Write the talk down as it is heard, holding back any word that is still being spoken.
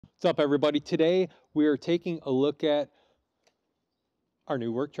What's up, everybody? Today we are taking a look at our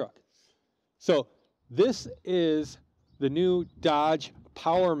new work truck. So this is the new Dodge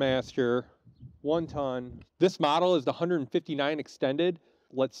PowerMaster 1-ton. This model is the 159 extended.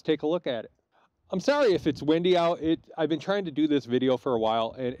 Let's take a look at it. I'm sorry if it's windy out. I've been trying to do this video for a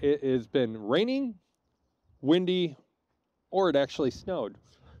while and it has been raining, windy, or it actually snowed.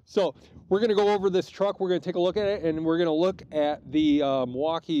 So we're going to go over this truck. We're going to take a look at it, and we're going to look at the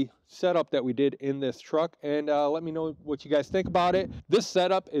Milwaukee setup that we did in this truck, and let me know what you guys think about it. This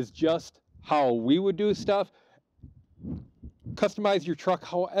setup is just how we would do stuff. Customize your truck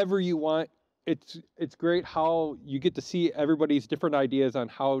however you want. It's great how you get to see everybody's different ideas on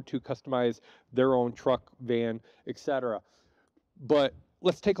how to customize their own truck, van, etc. But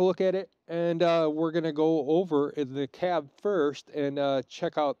let's take a look at it, and we're going to go over in the cab first and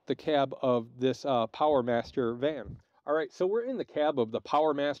check out the cab of this PowerMaster van. All right, so we're in the cab of the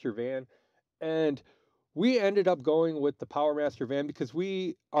PowerMaster van, and we ended up going with the PowerMaster van because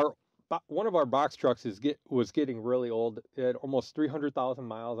one of our box trucks was getting really old. It had almost 300,000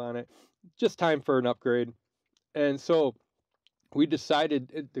 miles on it. Just time for an upgrade. And so we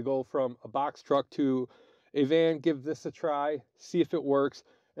decided to go from a box truck to a van, give this a try, see if it works,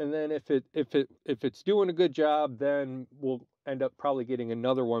 and then if it's doing a good job, then we'll end up probably getting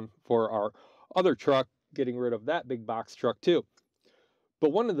another one for our other truck, getting rid of that big box truck too.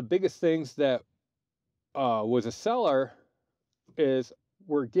 But one of the biggest things that was a seller is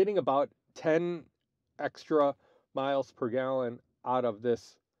we're getting about 10 extra miles per gallon out of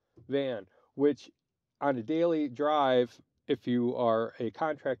this van, which on a daily drive, if you are a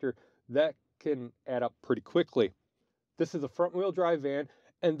contractor, that can add up pretty quickly. This is a front wheel drive van,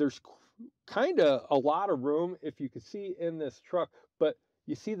 and there's kind of a lot of room, if you can see in this truck, but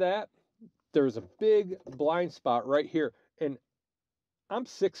you see that there's a big blind spot right here, and I'm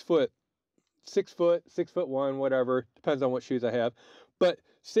 6 foot, 6'1", whatever, depends on what shoes I have, but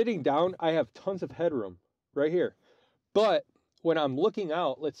sitting down, I have tons of headroom right here. But when I'm looking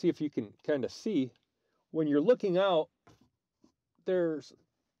out, let's see if you can kind of see, when you're looking out, there's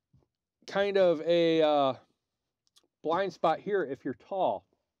kind of a blind spot here if you're tall.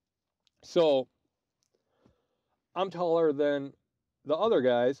 So I'm taller than the other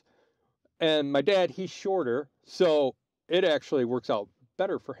guys, and my dad, he's shorter, so it actually works out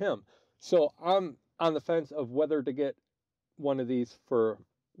better for him. So I'm on the fence of whether to get one of these for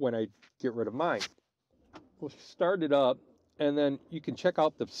when I get rid of mine. We'll start it up, and then you can check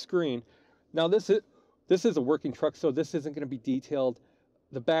out the screen. Now this is a working truck, so this isn't going to be detailed.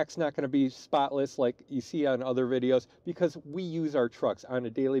 The back's not going to be spotless like you see on other videos because we use our trucks on a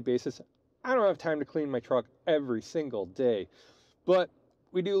daily basis. I don't have time to clean my truck every single day, but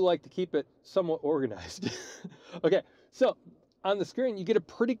we do like to keep it somewhat organized. Okay, so on the screen, you get a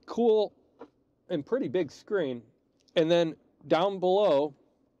pretty cool and pretty big screen. And then down below,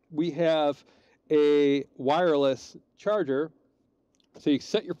 we have a wireless charger. So you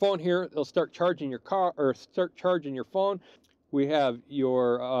set your phone here, it'll start charging your car or start charging your phone. We have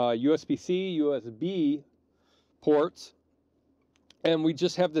your USB-C, USB ports, and we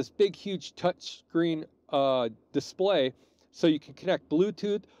just have this big, huge touch screen display, so you can connect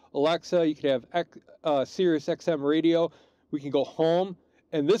Bluetooth, Alexa, you can have Sirius XM radio, we can go home,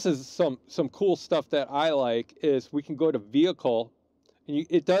 and this is some cool stuff that I like, is we can go to vehicle, and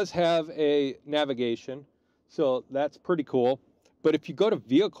it does have a navigation, so that's pretty cool, but if you go to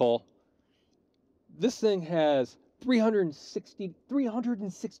vehicle, this thing has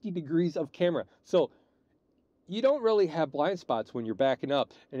 360 degrees of camera. So you don't really have blind spots when you're backing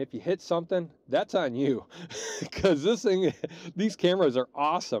up. And if you hit something, that's on you because these cameras are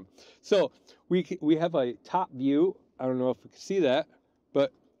awesome. So we have a top view. I don't know if you can see that,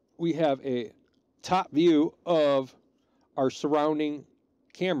 but we have a top view of our surrounding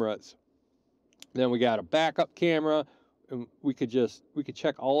cameras. Then we got a backup camera, and we could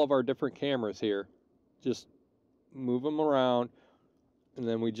check all of our different cameras here. Just move them around, and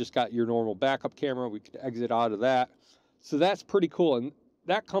then we just got your normal backup camera. We could exit out of that. So that's pretty cool, and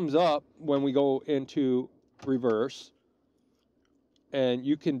that comes up when we go into reverse, and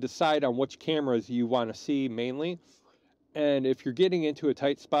you can decide on which cameras you want to see mainly. And if you're getting into a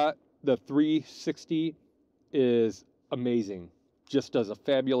tight spot, the 360 is amazing. Just does a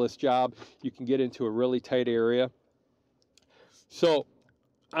fabulous job. You can get into a really tight area. So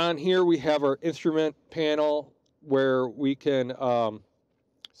on here we have our instrument panel where we can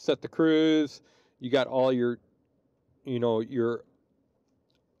set the cruise. You got all your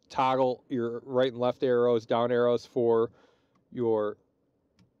toggle, your right and left arrows, down arrows for your,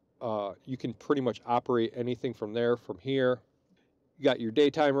 you can pretty much operate anything from there, from here. You got your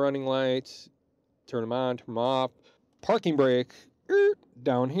daytime running lights, turn them on, turn them off. Parking brake,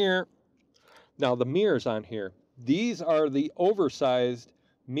 down here. Now the mirrors on here. These are the oversized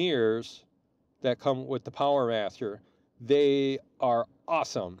mirrors that come with the PowerMaster. They are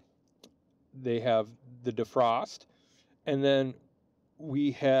awesome. They have the defrost, and then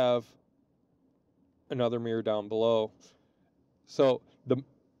we have another mirror down below. So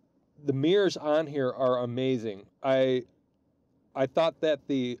the mirrors on here are amazing. I thought that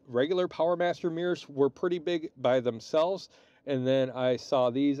the regular PowerMaster mirrors were pretty big by themselves, and then I saw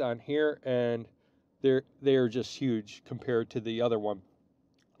these on here, and they are just huge compared to the other one.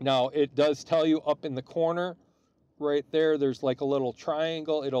 Now it does tell you up in the corner right there, there's like a little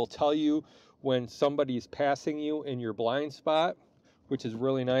triangle. It'll tell you when somebody's passing you in your blind spot, which is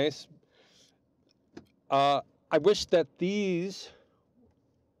really nice. I wish that these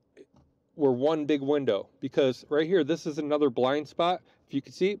were one big window, because right here, this is another blind spot. If you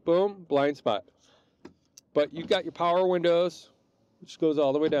can see, boom, blind spot. But you've got your power windows, which goes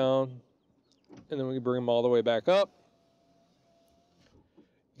all the way down, and then we bring them all the way back up.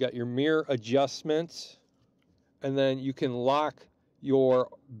 You got your mirror adjustments, and then you can lock your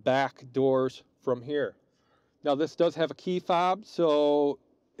back doors from here. Now this does have a key fob, so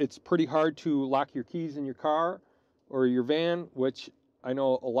it's pretty hard to lock your keys in your car or your van, which I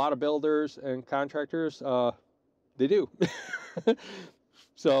know a lot of builders and contractors, they do.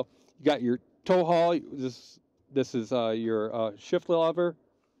 So you got your tow haul. This is your shift lever.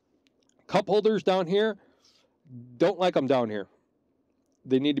 Cup holders down here. Don't like them down here.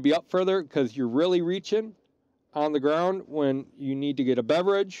 They need to be up further because you're really reaching on the ground when you need to get a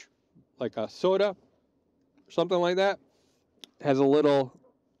beverage, like a soda, or something like that. It has a little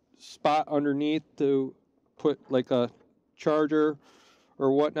spot underneath to put like a charger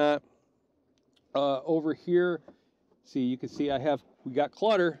or whatnot. Over here, see, you can see we got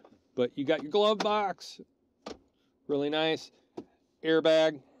clutter, but you got your glove box. Really nice.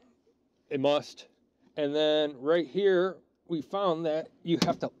 Airbag, a must. And then right here, we found that you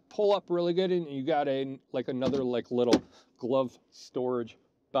have to pull up really good, and you got another little glove storage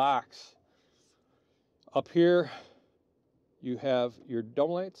box. Up here, you have your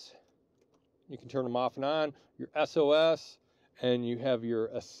dome lights. You can turn them off and on. Your SOS, and you have your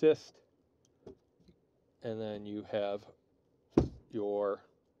assist, and then you have your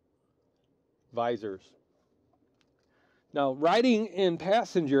visors. Now, riding in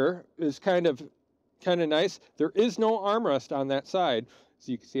passenger is kind of nice. There is no armrest on that side.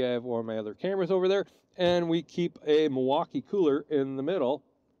 So you can see I have one of my other cameras over there, and we keep a Milwaukee cooler in the middle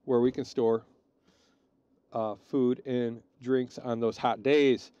where we can store food and drinks on those hot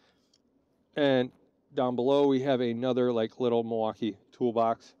days. And down below we have another little Milwaukee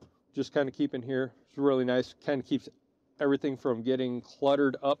toolbox. Just kind of keeping here. It's really nice. Kind of keeps everything from getting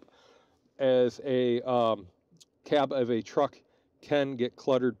cluttered up, as a cab of a truck can get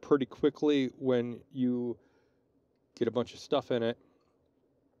cluttered pretty quickly when you get a bunch of stuff in it.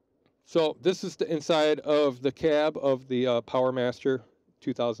 So this is the inside of the cab of the PowerMaster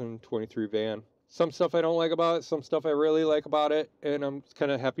 2023 van. Some stuff I don't like about it, some stuff I really like about it, and I'm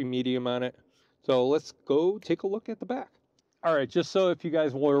kind of happy medium on it. So let's go take a look at the back. All right, just so if you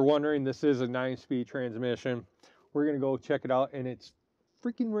guys were wondering, this is a 9-speed transmission. We're gonna go check it out, and it's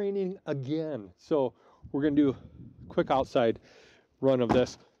freaking raining again. So we're gonna do a quick outside run of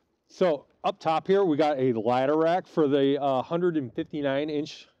this. So up top here, we got a ladder rack for the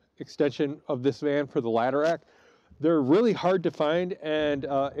 159-inch extension of this van for the ladder rack. They're really hard to find and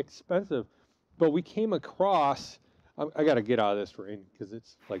expensive, but we came across, I gotta get out of this rain because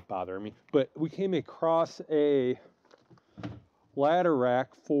it's bothering me, but we came across a ladder rack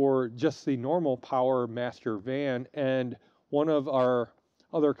for just the normal PowerMaster van, and one of our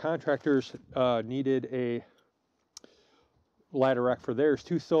other contractors needed a ladder rack for theirs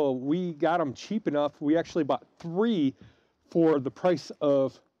too, so we got them cheap enough. We actually bought 3 for the price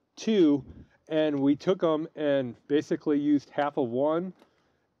of 2, and we took them and basically used half of one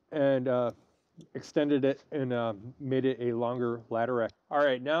and extended it and made it a longer ladder rack. All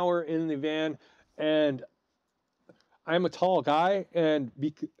right, now we're in the van, and I'm a tall guy, and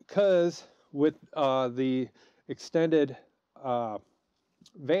because with the extended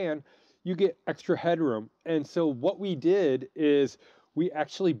van, you get extra headroom. And so what we did is we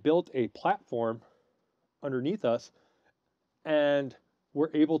actually built a platform underneath us, and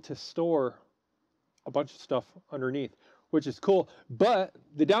we're able to store a bunch of stuff underneath, which is cool. But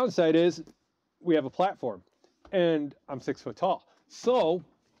the downside is we have a platform, and I'm 6 foot tall. So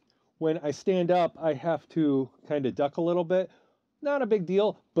when I stand up, I have to kind of duck a little bit. Not a big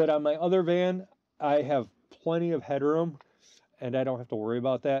deal, but on my other van, I have plenty of headroom, and I don't have to worry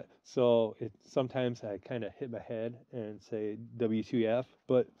about that. So sometimes I kind of hit my head and say W2F,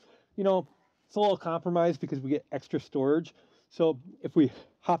 but you know, it's a little compromise because we get extra storage. So if we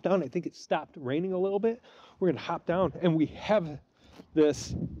hop down, I think it stopped raining a little bit. We're gonna hop down, and we have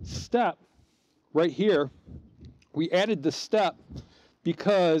this step right here. We added the step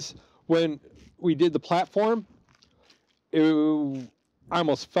because when we did the platform, I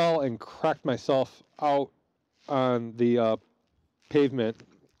almost fell and cracked myself out on the pavement.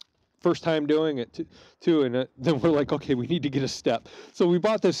 First time doing it too, and then we're like, okay, we need to get a step. So we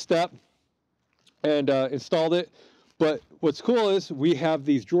bought this step and installed it. But what's cool is we have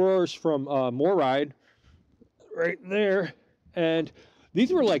these drawers from Moride right there, and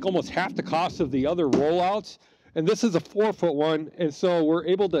these were like almost half the cost of the other rollouts, and this is a 4-foot one, and so we're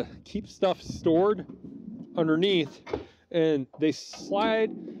able to keep stuff stored underneath, and they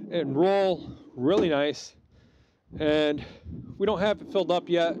slide and roll really nice. And we don't have it filled up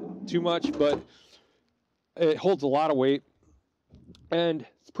yet too much, but it holds a lot of weight, and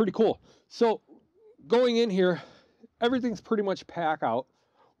it's pretty cool. So going in here, everything's pretty much pack out.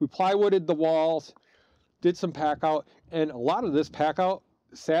 We plywooded the walls, did some pack out, and a lot of this pack out,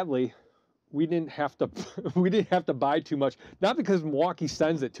 sadly, we didn't have to buy too much. Not because Milwaukee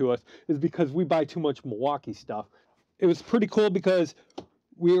sends it to us, it's because we buy too much Milwaukee stuff. It was pretty cool because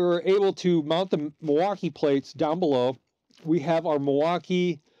we were able to mount the Milwaukee plates down below. We have our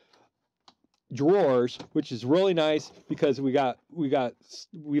Milwaukee drawers, which is really nice because we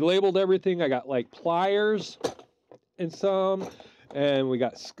labeled everything. I got like pliers and some, and we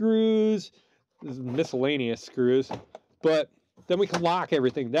got screws. This is miscellaneous screws, but then we can lock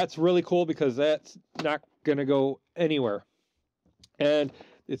everything. That's really cool because that's not gonna go anywhere. And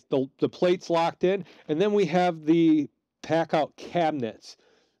it's the plates locked in, and then we have the PACKOUT cabinets.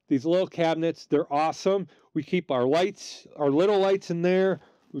 These little cabinets, they're awesome. We keep our lights, our little lights in there,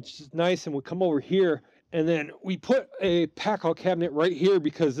 which is nice, and we come over here, and then we put a PACKOUT cabinet right here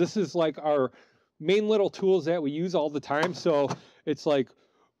because this is like our main little tools that we use all the time. So it's like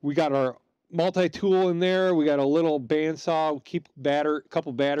we got our multi-tool in there, we got a little bandsaw, we keep a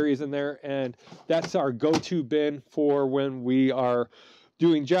couple batteries in there, and that's our go-to bin for when we are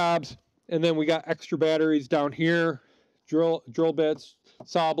doing jobs. And then we got extra batteries down here, drill bits,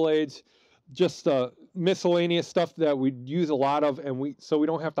 saw blades, just miscellaneous stuff that we use a lot of, and so we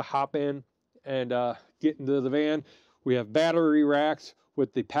don't have to hop in and get into the van. We have battery racks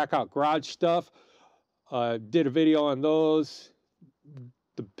with the PACKOUT garage stuff. Did a video on those.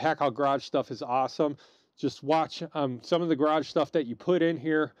 The PACKOUT garage stuff is awesome. Just watch some of the garage stuff that you put in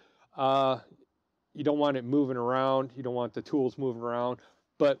here. You don't want it moving around. You don't want the tools moving around.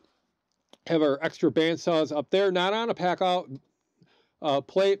 But have our extra bandsaws up there, not on a PACKOUT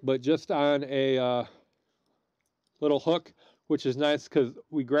plate, but just on a little hook, which is nice because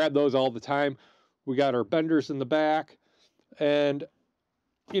we grab those all the time. We got our benders in the back, and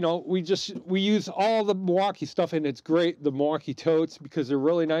you know, we use all the Milwaukee stuff, and it's great, the Milwaukee totes, because they're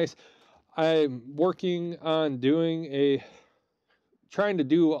really nice. I'm working on trying to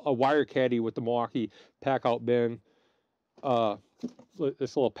do a wire caddy with the Milwaukee PACKOUT bin,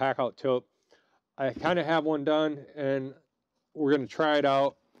 this little PACKOUT tote. I kind of have one done, and we're going to try it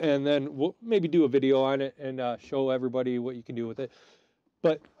out, and then we'll maybe do a video on it and show everybody what you can do with it.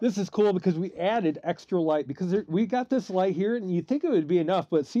 But this is cool because we added extra light, because we got this light here, and you'd think it would be enough,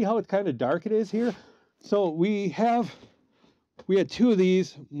 but see how it's kind of dark it is here? So we had 2 of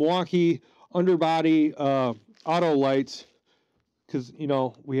these Milwaukee underbody auto lights, because, you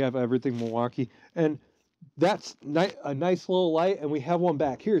know, we have everything Milwaukee, and that's a nice little light, and we have one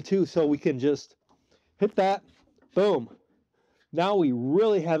back here too, so we can just hit that, boom. Now we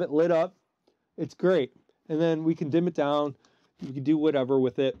really have it lit up. It's great. And then we can dim it down. We can do whatever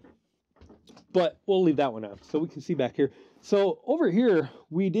with it, but we'll leave that one on so we can see back here. So over here,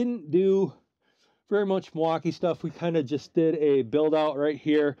 we didn't do very much Milwaukee stuff. We kind of just did a build out right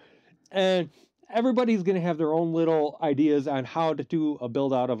here, and everybody's going to have their own little ideas on how to do a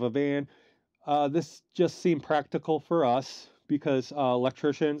build out of a van. This just seemed practical for us because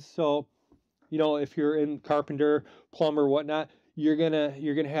electricians. So, you know, if you're in carpenter, plumber, whatnot, you're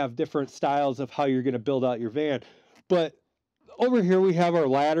gonna have different styles of how you're gonna build out your van. But over here we have our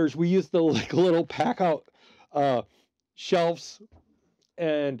ladders. We use the like little PACKOUT shelves,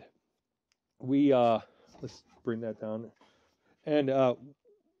 and we let's bring that down. And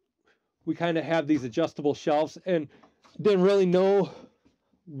we kind of have these adjustable shelves, and didn't really know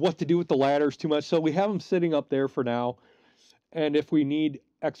what to do with the ladders too much, so we have them sitting up there for now. And if we need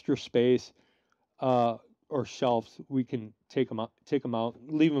extra space, or shelves, we can take them out,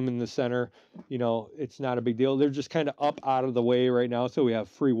 leave them in the center. You know, it's not a big deal. They're just kind of up out of the way right now, so we have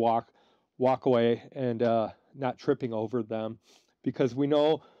free walk away and not tripping over them, because we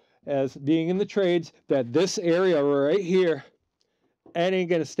know, as being in the trades, that this area right here, it ain't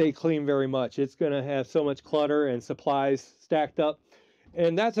gonna stay clean very much. It's gonna have so much clutter and supplies stacked up,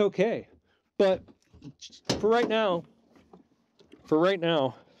 and that's okay. But for right now,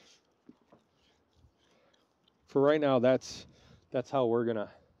 that's how we're gonna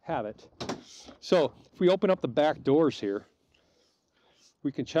have it. So if we open up the back doors here,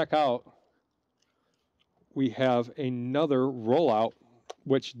 we can check out, we have another rollout,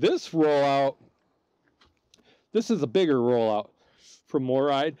 which this is a bigger rollout from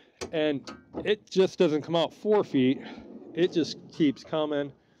Moride, and it just doesn't come out 4 feet. It just keeps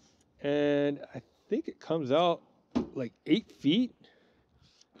coming, and I think it comes out like 8 feet.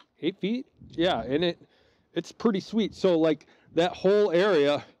 8 feet? Yeah, and it's pretty sweet. So like that whole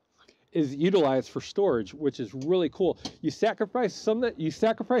area is utilized for storage, which is really cool. You sacrifice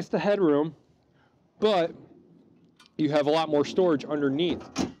the headroom, but you have a lot more storage underneath,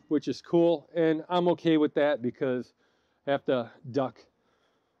 which is cool. And I'm okay with that because I have to duck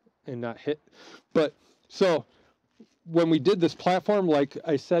and not hit. But so when we did this platform, like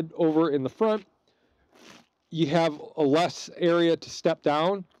I said, over in the front, you have a less area to step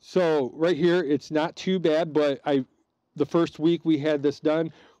down. So right here, it's not too bad, but the first week we had this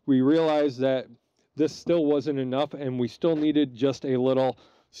done, we realized that this still wasn't enough, and we still needed just a little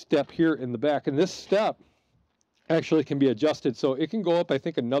step here in the back. And this step actually can be adjusted, so it can go up, I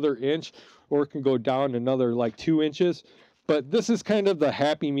think, another inch, or it can go down another like 2 inches. But this is kind of the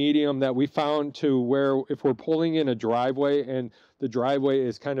happy medium that we found, to where if we're pulling in a driveway and the driveway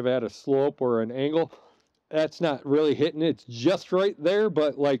is kind of at a slope or an angle, that's not really hitting. It's just right there.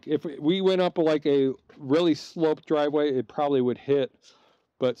 But like if we went up like a really sloped driveway, it probably would hit.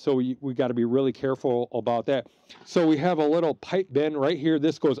 But so we got to be really careful about that. So we have a little pipe bend right here.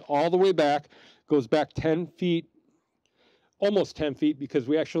 This goes all the way back, goes back 10 feet, almost 10 feet, because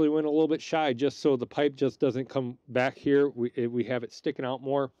we actually went a little bit shy, just so the pipe just doesn't come back here. We have it sticking out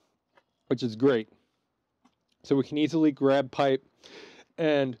more, which is great. So we can easily grab pipe.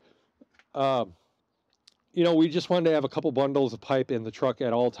 And, you know, we just wanted to have a couple bundles of pipe in the truck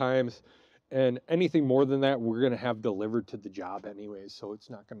at all times. And anything more than that, we're going to have delivered to the job anyways, so it's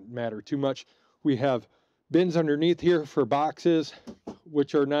not going to matter too much. We have bins underneath here for boxes,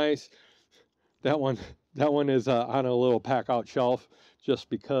 which are nice. That one is on a little pack-out shelf, just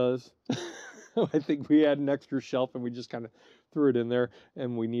because I think we had an extra shelf and we just kind of threw it in there,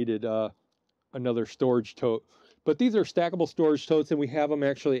 and we needed another storage tote. But these are stackable storage totes, and we have them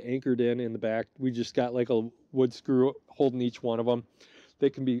actually anchored in the back. We just got like a wood screw holding each one of them. They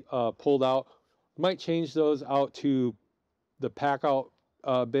can be pulled out. Might change those out to the pack-out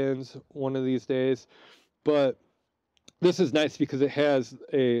bins one of these days. But this is nice because it has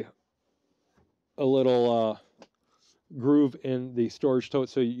a little groove in the storage tote,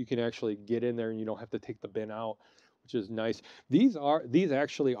 so you can actually get in there and you don't have to take the bin out, which is nice. These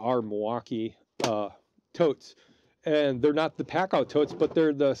actually are Milwaukee totes, and they're not the pack-out totes, but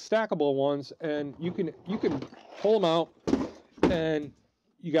they're the stackable ones, and you can pull them out, and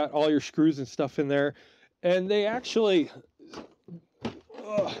you got all your screws and stuff in there. And they actually,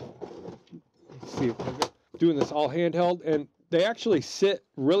 let's see if I'm doing this all handheld, and they actually sit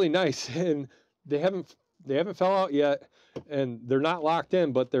really nice, and they haven't fell out yet, and they're not locked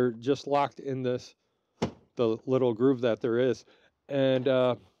in, but they're just locked in the little groove that there is.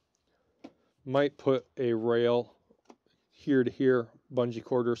 And might put a rail here to here, bungee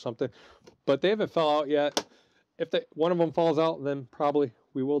cord or something, but they haven't fell out yet. If one of them falls out, then probably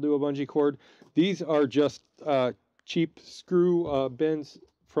we will do a bungee cord. These are just cheap screw bins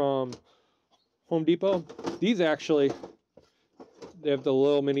from Home Depot. These actually, they have the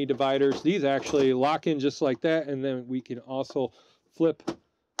little mini dividers. These actually lock in just like that, and then we can also flip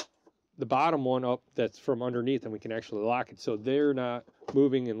the bottom one up that's from underneath, and we can actually lock it so they're not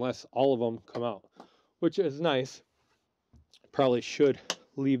moving unless all of them come out, which is nice. Probably should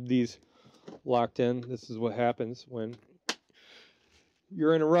leave these locked in. This is what happens when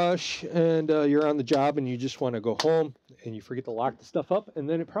you're in a rush and you're on the job and you just want to go home and you forget to lock the stuff up, and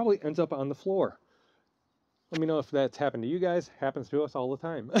then it probably ends up on the floor. Let me know if that's happened to you guys. Happens to us all the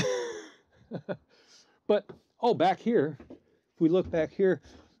time. But back here, if we look back here,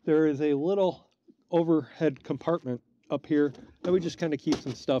 there is a little overhead compartment up here that we just kind of keep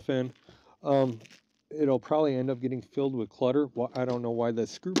some stuff in. It'll probably end up getting filled with clutter. Well, I don't know why the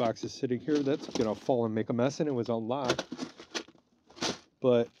screw box is sitting here. That's gonna fall and make a mess, and it was unlocked.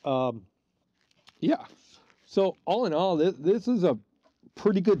 But yeah, So all in all, this is a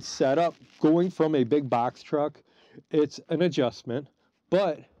pretty good setup going from a big box truck. It's an adjustment,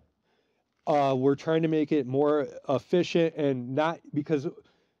 but we're trying to make it more efficient, and not because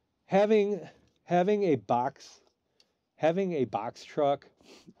having a box truck,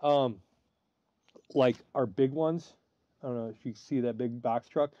 like our big ones. I don't know if you see that big box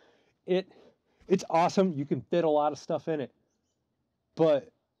truck. It's awesome. You can fit a lot of stuff in it, but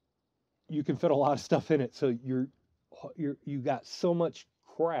you can fit a lot of stuff in it. So you got so much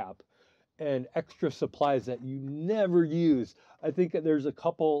crap and extra supplies that you never use. I think that there's a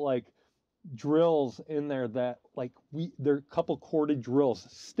couple like drills in there that like there are a couple corded drills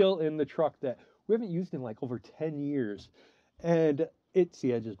still in the truck that we haven't used in like over 10 years. And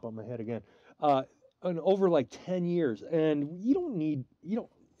see, I just bumped my head again. And over like 10 years, and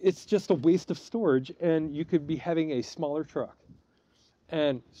it's just a waste of storage, and you could be having a smaller truck.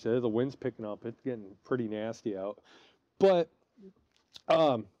 And so the wind's picking up, it's getting pretty nasty out. But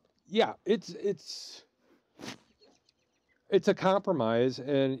yeah, it's a compromise,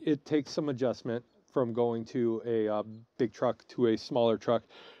 and it takes some adjustment from going to a big truck to a smaller truck.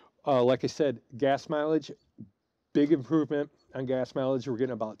 Like I said, gas mileage, big improvement on gas mileage. We're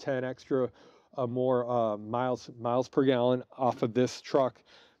getting about 10 extra more miles per gallon off of this truck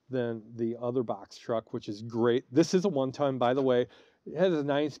than the other box truck, which is great. This is a one-ton, by the way. It has a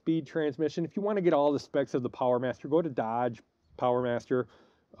 9-speed transmission. If you want to get all the specs of the PowerMaster, go to Dodge PowerMaster,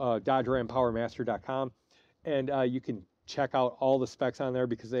 DodgeRamPowerMaster.com, and you can check out all the specs on there,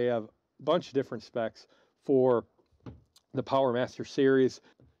 because they have a bunch of different specs for the PowerMaster series.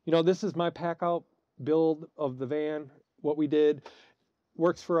 You know, this is my PACKOUT build of the van. What we did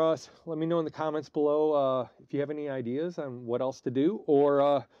works for us. Let me know in the comments below if you have any ideas on what else to do,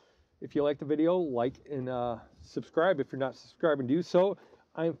 or if you like the video, like and subscribe. If you're not subscribed, do so.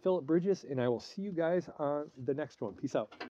 I am Philip Bridges, and I will see you guys on the next one. Peace out.